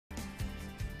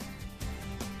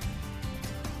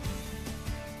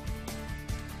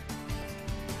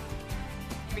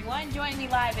everyone. Joining me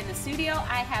live in the studio,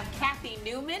 I have Kathy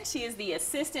Newman. She is the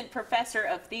Assistant Professor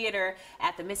of Theater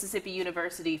at the Mississippi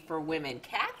University for Women.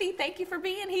 Kathy, thank you for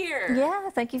being here. Yeah,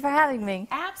 thank you for having me.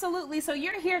 Absolutely. So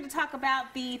you're here to talk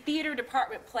about the theater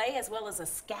department play as well as a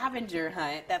scavenger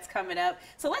hunt that's coming up.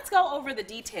 So let's go over the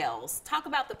details. Talk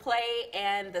about the play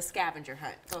and the scavenger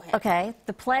hunt. Go ahead. Okay,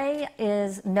 the play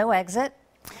is No Exit.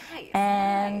 Nice.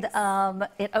 And nice.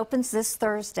 It opens this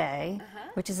Thursday,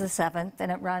 which is the 7th,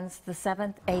 and it runs the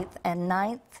 7th, 8th, and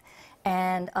 9th.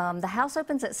 And the house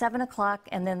opens at 7 o'clock,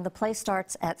 and then the play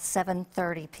starts at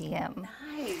 7:30 p.m.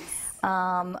 Nice.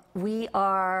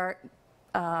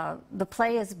 The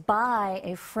play is by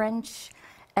a French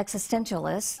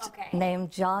existentialist named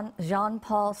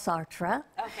Jean-Paul Sartre.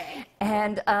 Okay.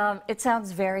 And it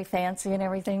sounds very fancy and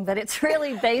everything, but it's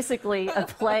really basically a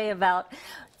play about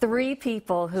three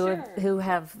people who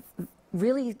have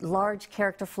really large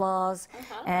character flaws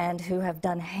and who have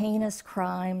done heinous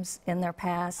crimes in their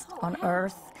past on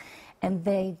Earth, and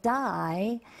they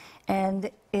die, and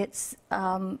it's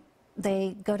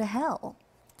they go to hell.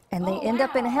 And they end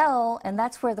up in hell, and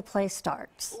that's where the play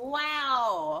starts.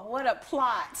 Wow, what a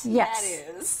plot yes.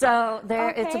 that is. So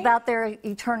it's about their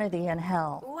eternity in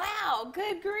hell. Wow,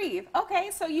 good grief. Okay,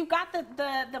 so you got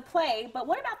the play, but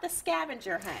what about the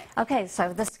scavenger hunt? Okay,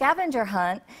 so the scavenger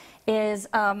hunt is,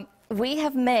 we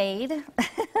have made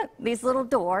these little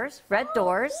doors, red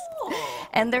doors, cool.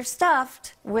 and they're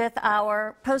stuffed with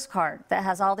our postcard that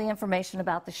has all the information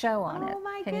about the show on it. Oh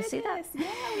my Can goodness. you see that?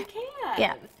 Yeah, we can.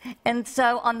 Yeah, and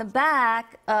so on the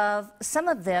back of some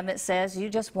of them it says you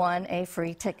just won a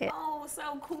free ticket. Oh,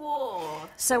 so cool.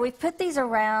 So we've put these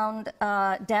around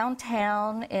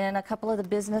downtown in a couple of the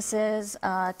businesses,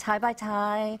 Tie by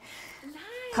Tie, Nice.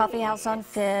 Coffee House on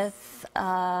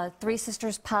 5th, Three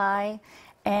Sisters Pie,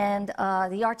 and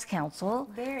the Arts Council.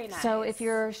 Very nice. So if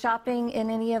you're shopping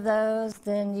in any of those,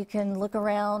 then you can look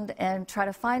around and try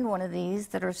to find one of these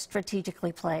that are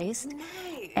strategically placed.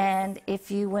 Nice. And if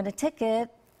you win a ticket,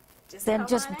 then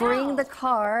just bring the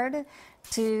card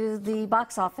to the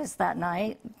box office that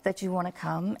night that you want to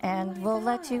come, and we'll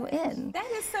let you in. That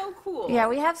is so cool. Yeah,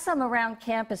 we have some around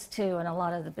campus too, in a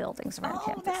lot of the buildings around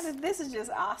campus. This is just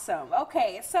awesome.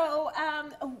 Okay, so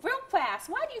real fast,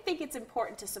 why do you think it's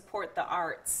important to support the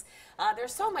arts?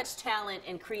 There's so much talent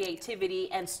and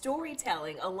creativity and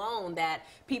storytelling alone that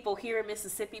people here in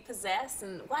Mississippi possess,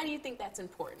 and why do you think that's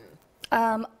important?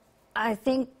 I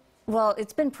think, well,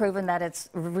 it's been proven that it's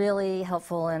really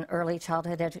helpful in early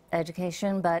childhood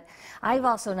education, but I've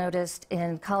also noticed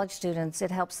in college students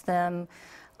it helps them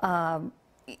come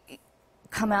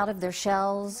out of their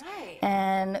shells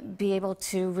and be able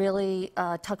to really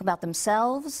talk about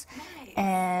themselves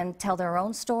and tell their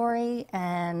own story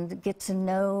and get to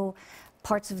know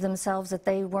parts of themselves that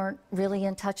they weren't really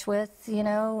in touch with, you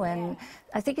know, and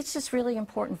I think it's just really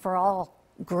important for all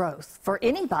growth, for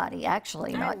anybody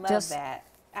actually, not just... that.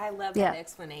 I love that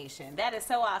explanation. That is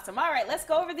so awesome. All right, let's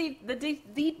go over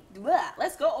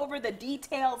let's go over the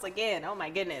details again. Oh my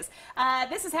goodness.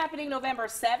 This is happening November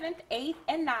 7th, 8th,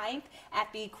 and 9th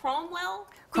at the MUW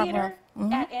Theater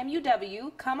at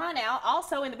MUW. Come on out.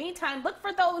 Also, in the meantime, look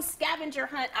for those scavenger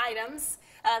hunt items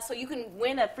so you can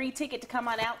win a free ticket to come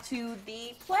on out to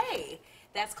the play.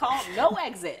 That's called No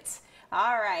Exit.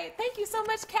 All right. Thank you so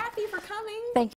much, Kathy, for coming. Thank you.